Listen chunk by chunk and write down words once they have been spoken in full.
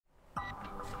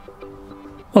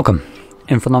Welcome.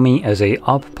 In front of me is a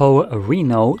OPPO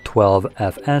Reno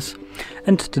 12FS,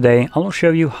 and today I will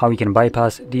show you how you can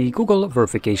bypass the Google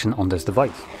verification on this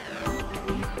device.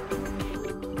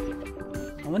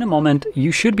 Now in a moment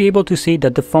you should be able to see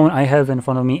that the phone I have in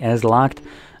front of me is locked,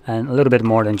 and a little bit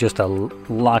more than just a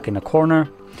lock in a corner.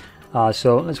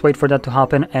 So let's wait for that to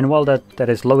happen, and while that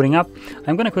is loading up,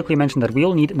 I'm going to quickly mention that we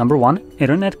will need, number one,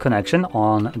 internet connection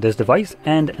on this device,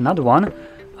 and another one,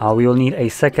 we will need a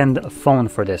second phone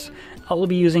for this. I will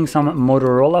be using some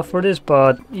Motorola for this,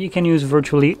 but you can use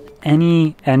virtually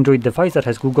any Android device that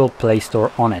has Google Play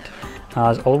Store on it,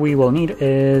 as all we will need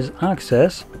is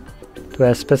access to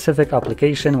a specific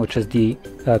application, which is the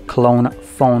clone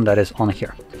phone that is on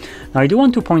here. Now I do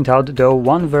want to point out though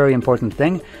one very important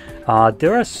thing.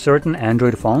 There are certain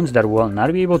Android phones that will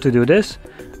not be able to do this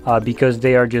because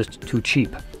they are just too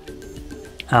cheap.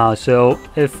 So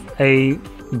if a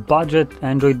budget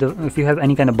Android, if you have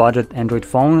any kind of budget Android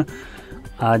phone,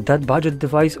 that budget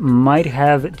device might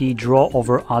have the draw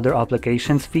over other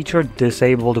applications feature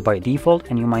disabled by default,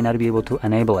 and you might not be able to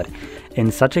enable it.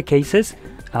 In such a cases,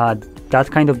 that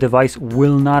kind of device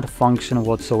will not function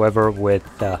whatsoever with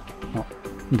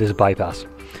this bypass.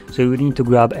 So you need to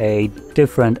grab a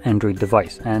different Android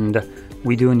device, and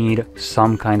we do need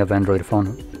some kind of Android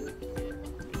phone.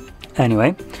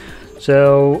 Anyway,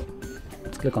 so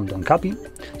let's click on Don't Copy.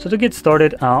 So to get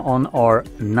started on our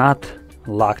not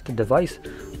locked device,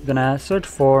 we're gonna search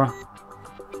for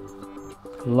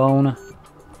clone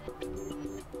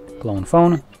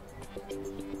phone.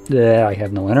 There, I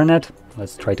have no internet.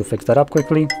 Let's try to fix that up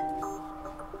quickly.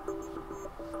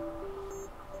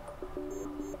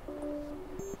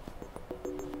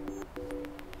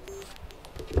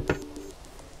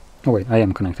 Oh wait, I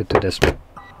am connected to this. There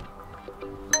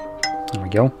we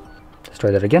go. Let's try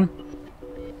that again.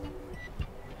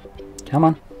 Come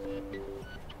on.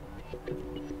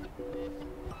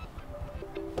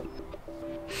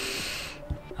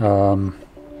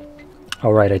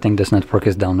 Alright, I think this network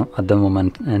is down at the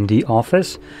moment in the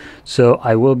office, so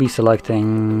I will be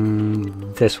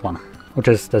selecting this one, which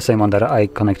is the same one that I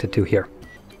connected to here.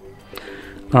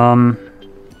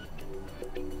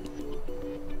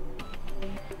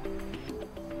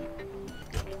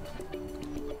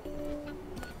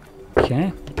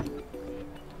 Okay.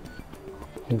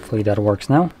 Hopefully that works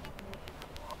now.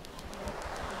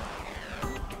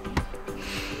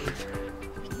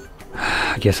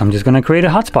 I guess I'm just gonna create a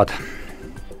hotspot.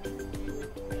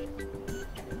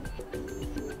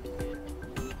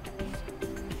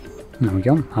 There we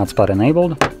go, hotspot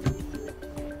enabled.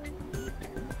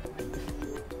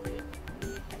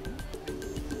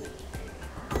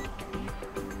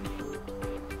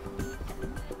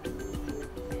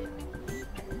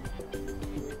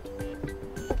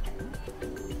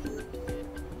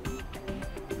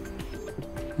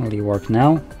 Will it work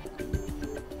now?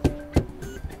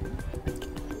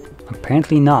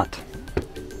 Apparently not.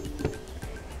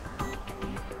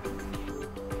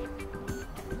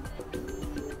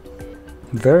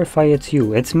 Verify it's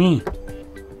you. It's me.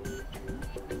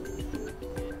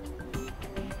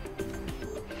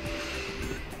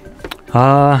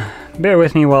 Bear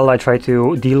with me while I try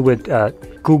to deal with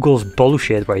Google's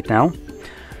bullshit right now.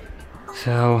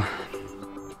 So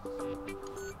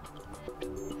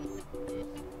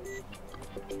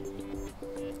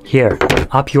here,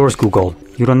 up yours, Google.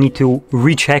 You don't need to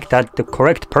recheck that the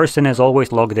correct person is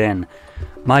always logged in.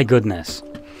 My goodness.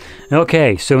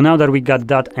 Okay, so now that we got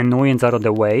that annoyance out of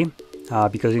the way,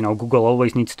 because you know Google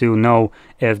always needs to know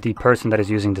if the person that is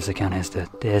using this account is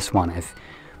this one. If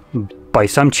by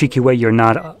some cheeky way you're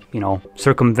not,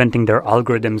 circumventing their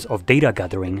algorithms of data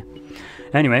gathering.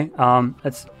 Anyway,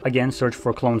 let's again search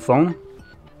for clone phone,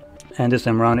 and this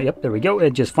time around, yep, there we go.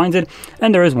 It just finds it,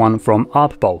 and there is one from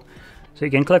OPPO. So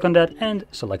you can click on that and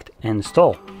select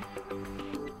install.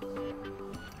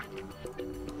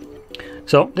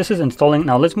 So this is installing.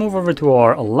 Now let's move over to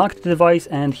our locked device,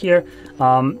 and here,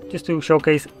 just to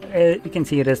showcase, you can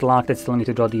see it is locked. It still need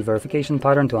to draw the verification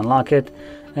pattern to unlock it.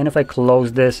 And if I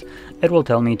close this, it will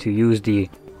tell me to use the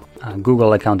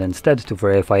Google account instead to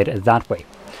verify it that way.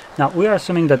 Now we are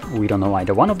assuming that we don't know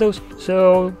either one of those,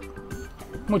 so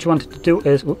what you want to do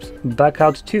is, back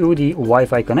out to the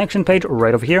Wi-Fi connection page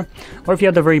right over here, or if you're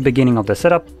at the very beginning of the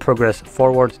setup, progress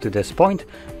forward to this point,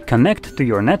 connect to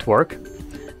your network,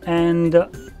 and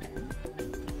let's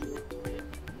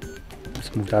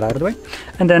move that out of the way.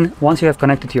 And then once you have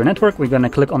connected to your network, we're going to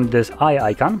click on this eye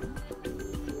icon.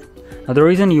 Now the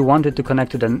reason you wanted to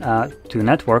connect to the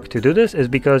network to do this is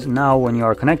because now when you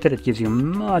are connected, it gives you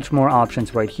much more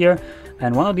options right here.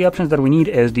 and one of the options that we need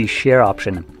is the share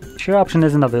option. Share option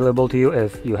isn't available to you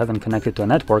if you haven't connected to a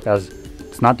network, as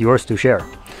it's not yours to share.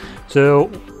 So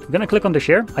I'm gonna click on the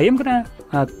share. I am gonna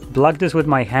block this with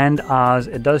my hand, as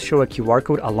it does show a QR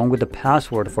code along with the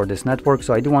password for this network,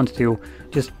 so I do want to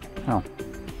just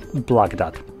block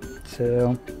that.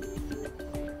 So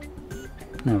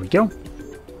there we go.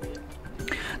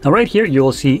 Now right here you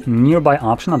will see nearby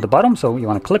option at the bottom, so you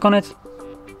want to click on it,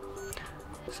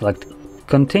 select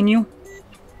continue,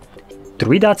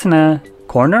 3 dots in a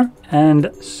corner, and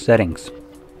settings.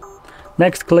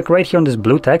 Next, click right here on this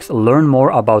blue text, learn more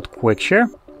about quick share.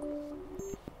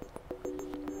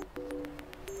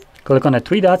 Click on the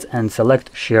 3 dots and select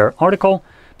share article.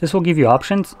 This will give you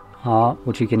options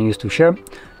which you can use to share.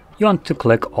 You want to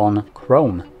click on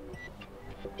Chrome.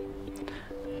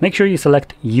 Make sure you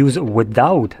select use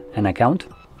without an account,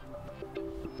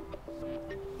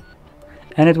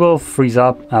 and it will freeze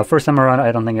up. First time around,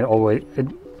 I don't think it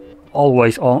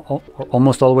almost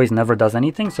always never does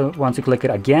anything. So once you click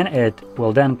it again, it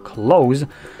will then close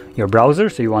your browser.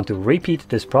 So you want to repeat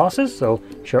this process. So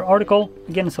share article,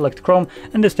 again select Chrome,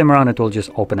 and this time around it will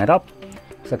just open it up.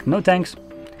 Select no thanks,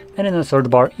 and in the search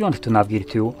bar you want to navigate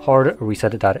to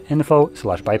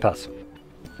HardReset.Info/bypass.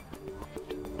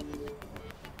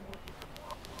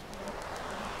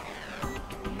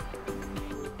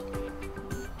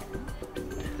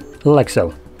 Like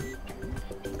so.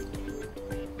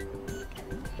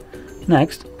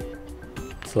 Next,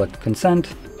 select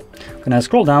consent. I'm gonna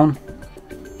scroll down,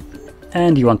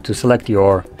 and you want to select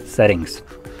your settings.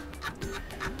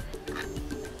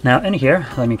 Now in here,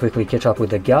 let me quickly catch up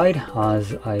with the guide,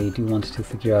 as I do want to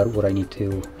figure out what I need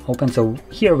to open. So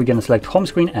here we're gonna select home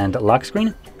screen and lock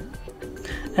screen,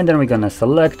 and then we're gonna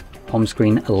select home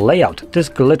screen layout. This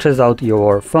glitches out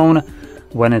your phone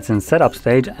when it's in setup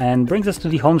stage and brings us to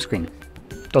the home screen.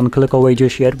 Don't click away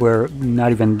just yet, we're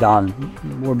not even done,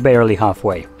 we're barely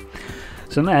halfway.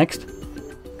 So next,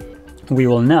 we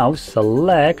will now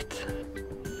select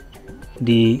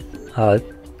the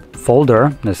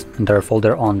folder, this entire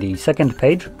folder on the second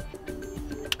page.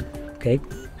 Okay,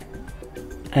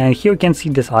 and here you can see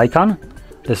this icon.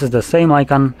 This is the same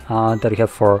icon that we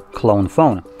have for clone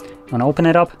phone. I'm gonna open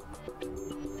it up.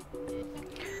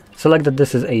 Select that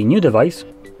this is a new device,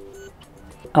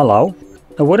 allow,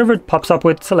 whatever it pops up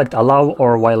with, select allow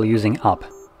or while using app.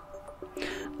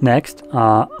 Next,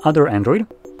 other Android,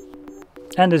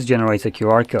 and this generates a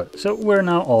QR code. So we're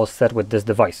now all set with this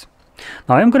device.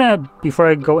 Now I'm gonna, before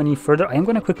I go any further, I'm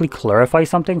gonna quickly clarify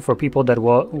something for people that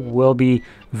will be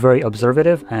very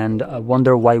observative and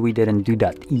wonder why we didn't do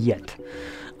that yet.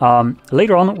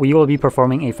 Later on, we will be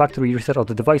performing a factory reset of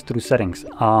the device through settings.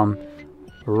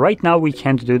 Right now we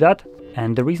can't do that,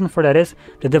 and the reason for that is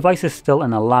the device is still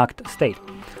in a locked state.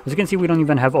 As you can see, we don't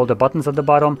even have all the buttons at the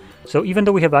bottom, so even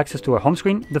though we have access to our home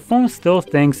screen, the phone still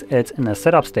thinks it's in a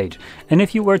setup stage. And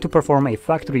if you were to perform a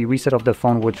factory reset of the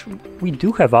phone, which we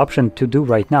do have option to do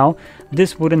right now,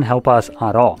 this wouldn't help us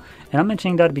at all. And I'm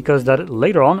mentioning that because that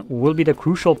later on will be the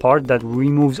crucial part that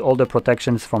removes all the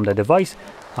protections from the device,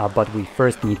 but we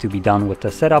first need to be done with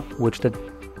the setup, which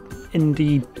in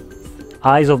the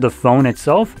eyes of the phone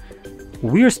itself,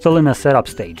 we're still in a setup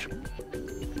stage.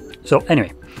 So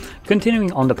anyway,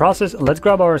 continuing on the process, let's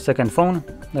grab our second phone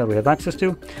that we have access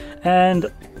to and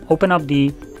open up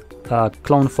the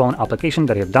clone phone application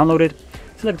that you have downloaded.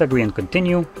 Select agree and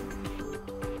continue,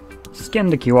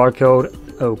 scan the QR code,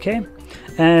 okay,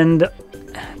 and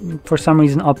for some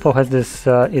reason OPPO has this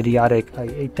idiotic,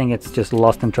 I think it's just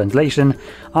lost in translation,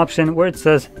 option where it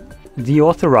says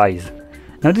deauthorize.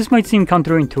 Now this might seem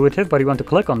counterintuitive, but you want to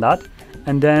click on that,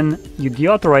 and then you're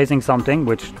deauthorizing something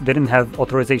which didn't have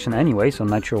authorization anyway, so I'm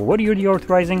not sure what you're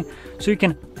deauthorizing, so you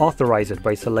can authorize it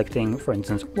by selecting, for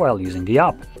instance, while using the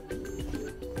app.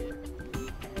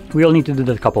 We'll need to do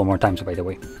that a couple more times, by the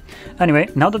way. Anyway,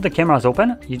 now that the camera is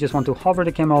open, you just want to hover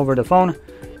the camera over the phone.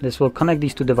 This will connect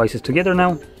these two devices together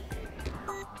now.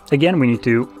 Again, we need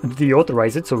to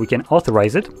deauthorize it so we can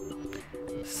authorize it.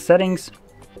 Settings,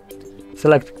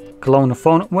 select clone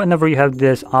phone. Whenever you have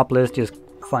this app list, just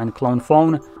find clone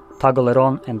phone, toggle it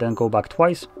on, and then go back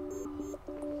twice.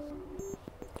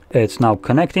 It's now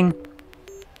connecting.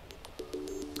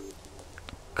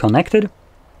 Connected.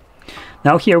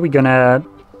 Now here we're gonna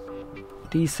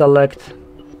deselect,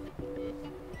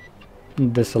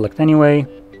 deselect anyway,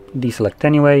 deselect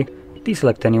anyway,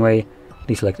 deselect anyway,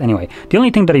 deselect anyway. The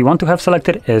only thing that you want to have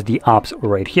selected is the apps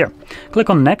right here. Click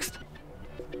on next.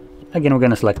 Again, we're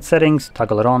gonna select settings,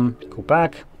 toggle it on, go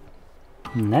back,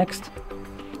 next.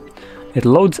 It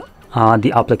loads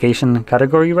the application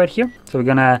category right here. So we're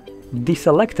gonna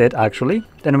deselect it actually,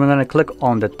 then we're going to click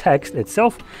on the text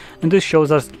itself, and this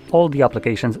shows us all the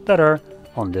applications that are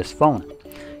on this phone.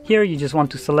 Here you just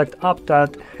want to select app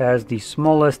that has the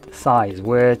smallest size,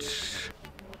 which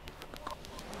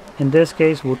in this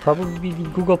case would probably be the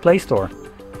Google Play Store.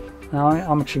 Now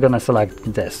I'm actually gonna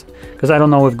select this because I don't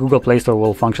know if Google Play Store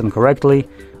will function correctly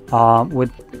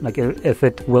if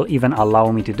it will even allow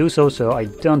me to do so. So I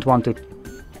don't want to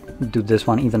do this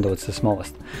one, even though it's the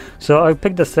smallest. So I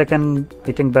picked the second,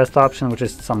 I think, best option, which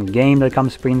is some game that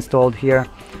comes pre-installed here.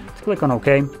 Let's click on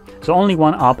OK. So only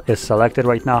one app is selected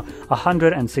right now,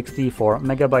 164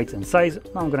 megabytes in size.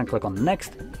 Now I'm gonna click on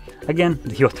next. Again,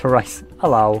 deauthorize,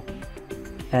 allow,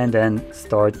 and then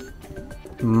start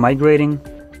migrating.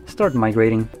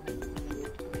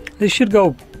 This should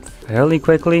go fairly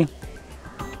quickly.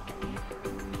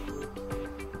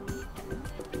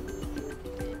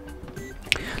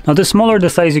 Now the smaller the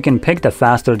size you can pick, the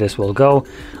faster this will go.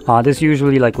 This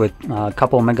usually, like with a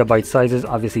couple megabyte sizes,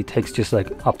 obviously takes just like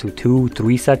up to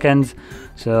 2-3 seconds.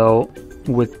 So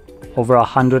with over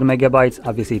 100 megabytes,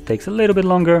 obviously it takes a little bit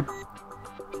longer,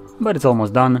 but it's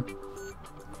almost done.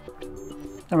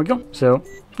 There we go. So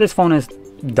this phone is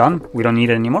done. We don't need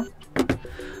it anymore.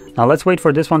 Now let's wait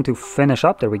for this one to finish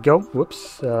up. There we go.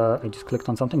 Whoops, I just clicked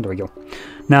on something. There we go.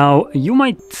 Now you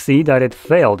might see that it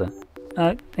failed.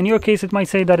 In your case, it might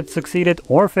say that it succeeded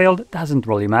or failed. Doesn't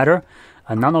really matter.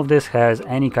 None of this has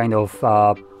any kind of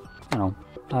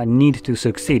need to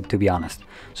succeed, to be honest.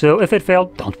 So if it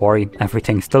failed, don't worry,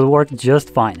 everything still worked just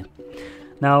fine.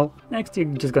 Now next you're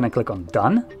just gonna click on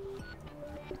done,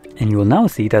 and you will now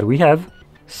see that we have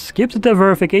skipped the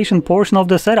verification portion of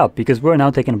the setup, because we're now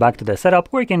taken back to the setup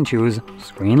where you can choose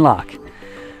screen lock.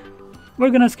 We're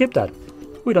gonna skip that.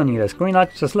 We don't need a screen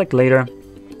lock, so select later,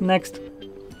 next,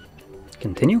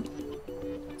 continue.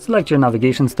 Select your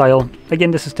navigation style.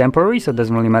 Again, this is temporary, so it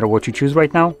doesn't really matter what you choose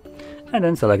right now. And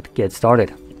then select get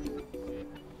started.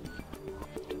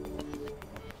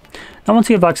 Now once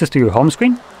you have access to your home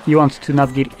screen, you want to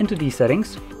navigate into these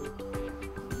settings.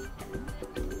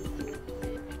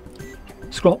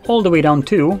 Scroll all the way down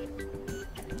to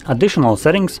additional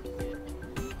settings.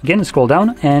 Again, scroll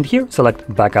down, and here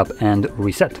select backup and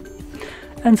reset.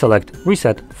 And select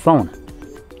reset phone.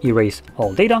 Erase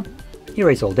all data,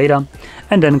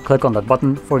 and then click on that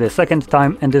button for the second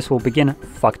time, and this will begin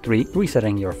factory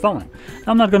resetting your phone.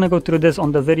 Now, I'm not going to go through this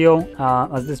on the video,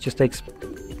 as this just takes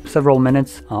several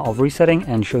minutes of resetting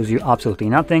and shows you absolutely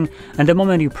nothing. And the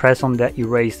moment you press on the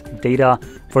erase data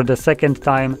for the second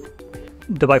time,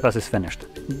 the bypass is finished.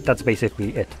 That's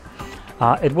basically it.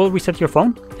 It will reset your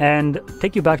phone and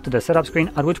take you back to the setup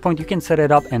screen, at which point you can set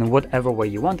it up in whatever way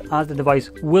you want, as the device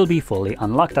will be fully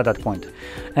unlocked at that point.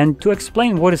 And to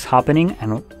explain what is happening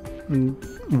and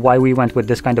why we went with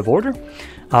this kind of order,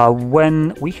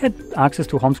 when we had access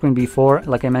to home screen before,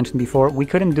 like I mentioned before, we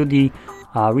couldn't do the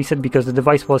reset because the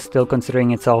device was still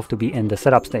considering itself to be in the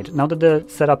setup stage. Now that the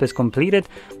setup is completed,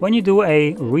 when you do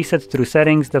a reset through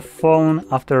settings, the phone,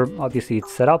 after obviously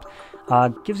it's set up,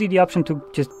 gives you the option to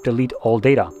just delete all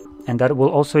data, and that will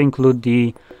also include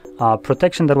the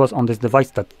protection that was on this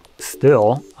device that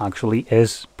still actually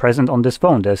is present on this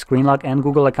phone. The screen lock and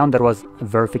Google account that was a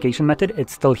verification method,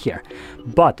 it's still here.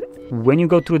 But when you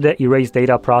go through the erase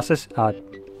data process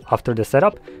after the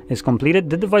setup is completed,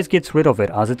 the device gets rid of it,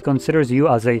 as it considers you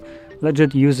as a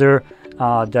legit user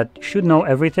that should know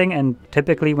everything. And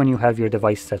typically when you have your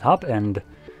device set up and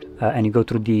you go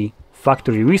through the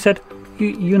factory reset,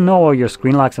 you know all your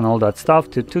screen locks and all that stuff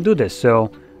to do this,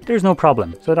 so there's no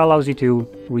problem. So it allows you to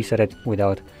reset it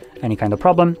without any kind of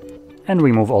problem and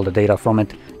remove all the data from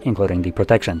it, including the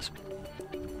protections.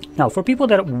 Now, for people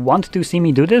that want to see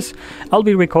me do this, I'll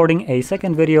be recording a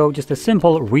second video, just a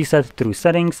simple reset through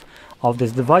settings of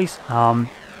this device,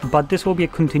 but this will be a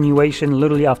continuation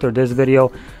literally after this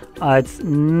video. It's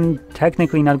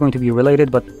technically not going to be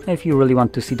related, but if you really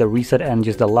want to see the reset and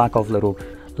just the lack of little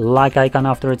like icon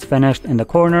after it's finished in the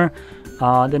corner,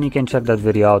 then you can check that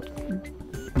video out.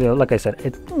 Like I said,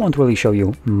 it won't really show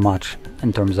you much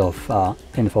in terms of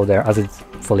info there, as it's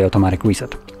fully automatic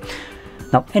reset.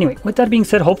 Now, anyway, with that being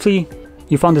said, hopefully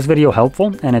you found this video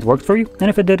helpful and it worked for you. And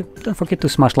if it did, don't forget to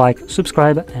smash like,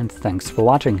 subscribe, and thanks for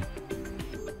watching.